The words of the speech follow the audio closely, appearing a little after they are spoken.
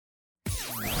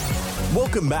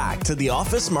Welcome back to the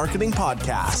Office Marketing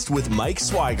Podcast with Mike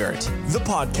Swigert, the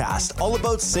podcast all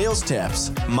about sales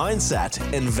tips, mindset,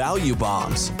 and value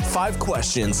bombs. 5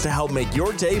 questions to help make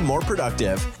your day more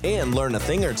productive and learn a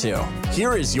thing or two.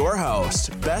 Here is your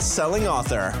host, best-selling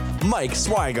author, Mike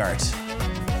Swigert.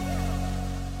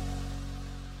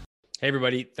 Hey,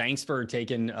 everybody. Thanks for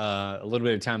taking a little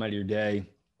bit of time out of your day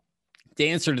to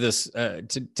answer to this,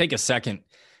 to take a second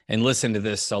and listen to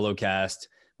this solo cast.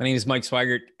 My name is Mike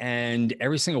Swigert, and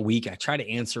every single week I try to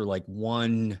answer like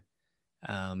one,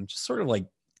 just sort of like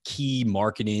key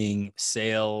marketing,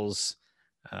 sales,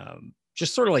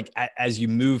 just sort of like as you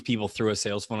move people through a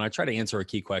sales funnel, I try to answer a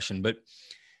key question. But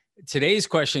today's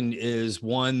question is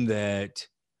one that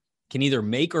can either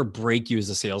make or break you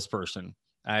as a salesperson.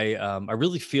 I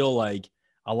really feel like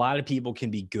a lot of people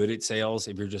can be good at sales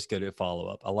if you're just good at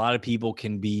follow-up. A lot of people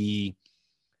can be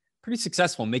pretty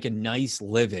successful and make a nice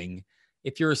living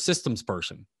if you're a systems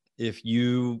person, if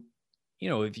you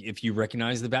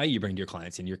recognize the value you bring to your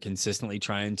clients and you're consistently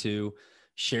trying to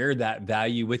share that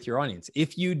value with your audience.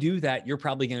 If you do that, you're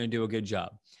probably going to do a good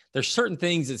job. There's certain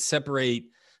things that separate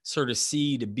sort of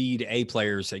C to B to A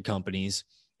players at companies.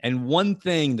 And one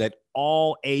thing that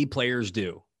all A players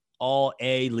do, all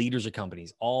A leaders of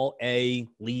companies, all A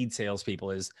lead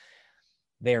salespeople is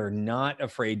they are not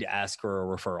afraid to ask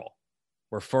for a referral.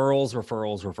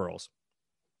 Referrals.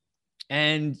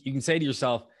 And you can say to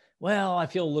yourself, well, I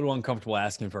feel a little uncomfortable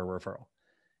asking for a referral.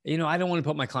 I don't want to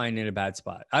put my client in a bad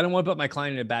spot. I don't want to put my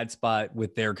client in a bad spot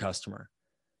with their customer.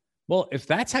 Well, if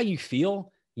that's how you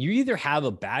feel, you either have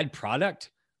a bad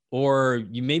product or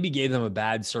you maybe gave them a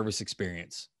bad service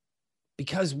experience.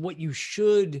 Because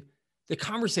the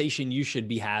conversation you should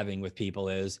be having with people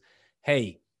is,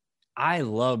 hey, I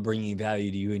love bringing value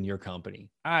to you and your company.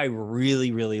 I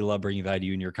really, really love bringing value to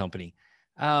you and your company.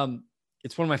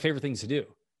 It's one of my favorite things to do.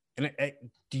 And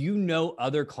do you know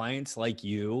other clients like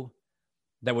you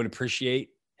that would appreciate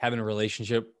having a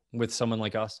relationship with someone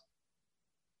like us?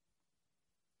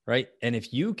 Right? And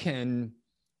if you can,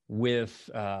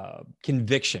 with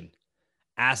conviction,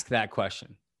 ask that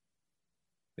question,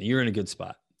 then you're in a good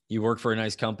spot. You work for a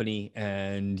nice company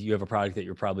and you have a product that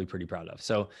you're probably pretty proud of.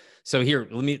 So here,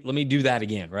 let me do that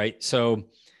again, right? So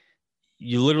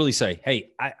you literally say,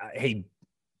 hey, hey,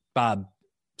 Bob,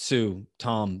 Sue,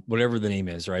 Tom, whatever the name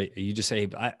is, right? You just say,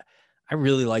 I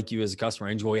really like you as a customer.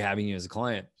 I enjoy having you as a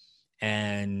client.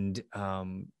 And I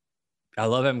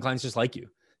love having clients just like you.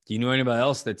 Do you know anybody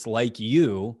else that's like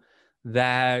you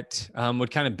that would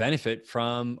kind of benefit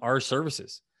from our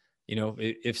services?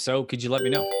 If so, could you let me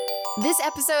know? This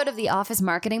episode of the Office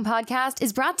Marketing Podcast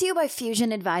is brought to you by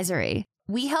Fusion Advisory.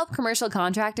 We help commercial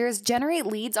contractors generate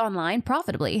leads online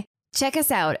profitably. Check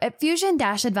us out at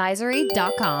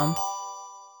fusion-advisory.com.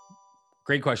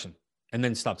 Great question. And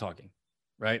then stop talking,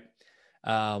 right?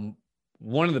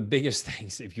 One of the biggest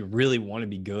things, if you really want to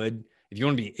be good, if you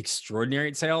want to be extraordinary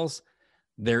at sales,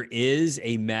 there is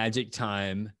a magic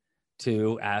time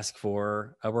to ask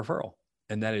for a referral.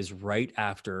 And that is right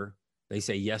after they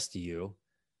say yes to you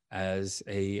as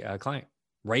a client,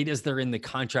 right as they're in the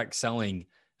contract selling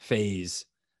phase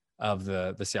of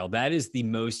the sale. That is the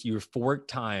most euphoric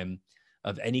time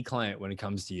of any client when it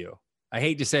comes to you. I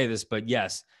hate to say this, but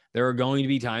yes, there are going to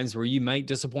be times where you might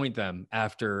disappoint them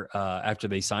after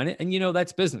they sign it. And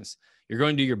that's business. You're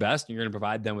going to do your best and you're going to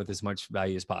provide them with as much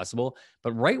value as possible.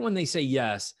 But right when they say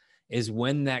yes is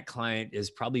when that client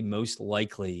is probably most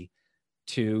likely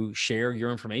to share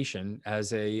your information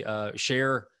as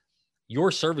share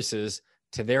your services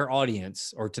to their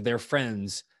audience or to their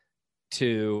friends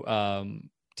to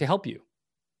help you.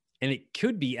 And it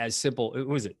could be as simple. What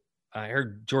was it? I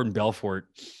heard Jordan Belfort,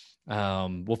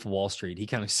 Wolf of Wall Street. He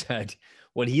kind of said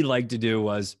what he liked to do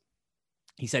was,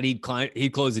 he said he'd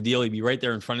close a deal. He'd be right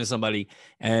there in front of somebody,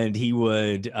 and he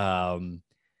would say,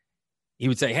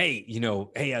 "Hey,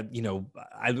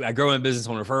 I grow my business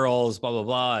on referrals, blah blah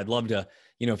blah. I'd love to,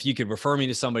 if you could refer me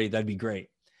to somebody, that'd be great."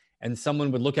 And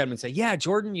someone would look at him and say, "Yeah,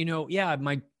 Jordan,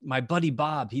 my buddy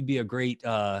Bob, he'd be a great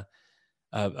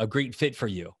fit for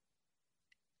you."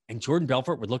 And Jordan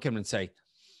Belfort would look at him and say,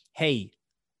 "Hey,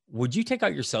 would you take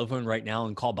out your cell phone right now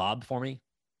and call Bob for me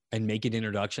and make an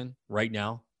introduction right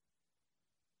now?"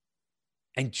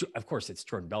 And of course, it's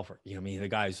Jordan Belfort. The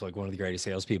guy's like one of the greatest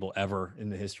salespeople ever in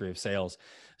the history of sales.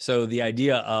 So the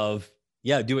idea of,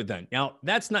 yeah, do it then. Now,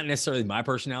 that's not necessarily my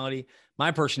personality.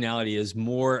 My personality is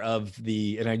more of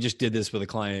and I just did this with a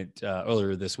client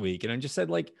earlier this week. And I just said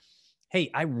like,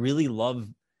 hey, I love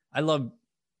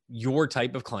your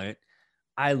type of client.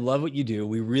 I love what you do.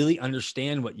 We really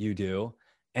understand what you do.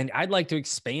 And I'd like to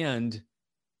expand,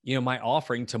 my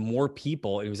offering to more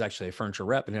people. It was actually a furniture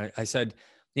rep. And I said,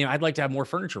 I'd like to have more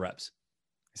furniture reps.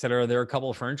 I said, are there a couple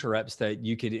of furniture reps that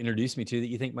you could introduce me to that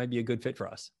you think might be a good fit for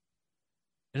us?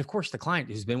 And of course, the client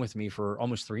who's been with me for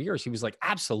almost 3 years, he was like,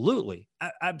 absolutely.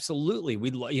 Absolutely.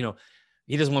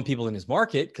 He doesn't want people in his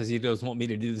market because he doesn't want me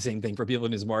to do the same thing for people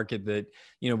in his market that,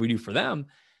 we do for them.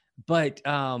 But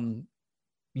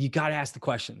you got to ask the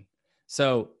question.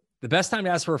 So the best time to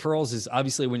ask for referrals is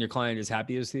obviously when your client is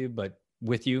happy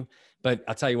with you. But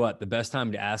I'll tell you what, the best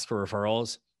time to ask for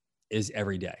referrals is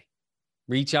every day.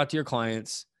 Reach out to your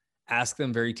clients, ask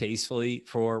them very tastefully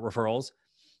for referrals.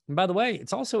 And by the way,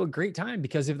 it's also a great time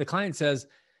because if the client says,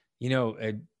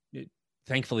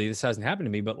 thankfully this hasn't happened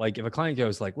to me, but like if a client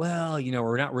goes like, well,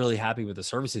 we're not really happy with the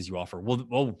services you offer. Well,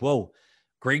 whoa,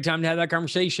 great time to have that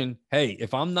conversation. Hey,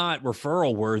 if I'm not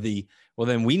referral worthy, well,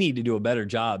 then we need to do a better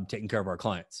job taking care of our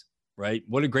clients, right?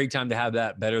 What a great time to have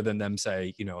that, better than them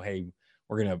say, hey,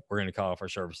 we're going to call off our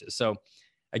services. So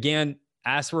again,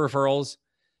 ask for referrals,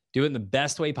 do it in the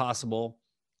best way possible.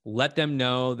 Let them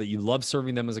know that you love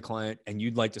serving them as a client and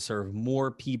you'd like to serve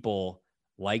more people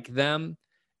like them,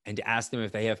 and to ask them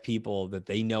if they have people that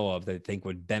they know of that think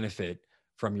would benefit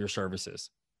from your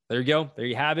services. There you go. There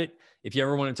you have it. If you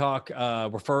ever want to talk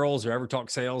referrals or ever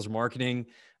talk sales or marketing,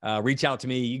 reach out to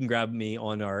me. You can grab me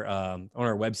on our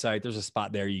website. There's a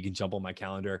spot there. You can jump on my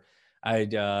calendar.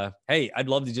 I'd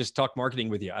love to just talk marketing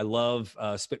with you. I love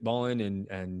spitballing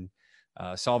and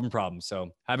solving problems. So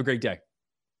have a great day.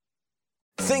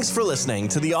 Thanks for listening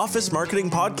to the Office Marketing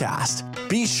Podcast.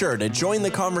 Be sure to join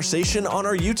the conversation on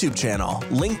our YouTube channel,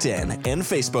 LinkedIn, and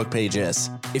Facebook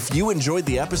pages. If you enjoyed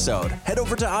the episode, head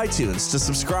over to iTunes to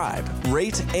subscribe,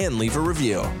 rate, and leave a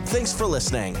review. Thanks for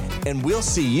listening, and we'll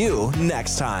see you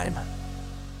next time.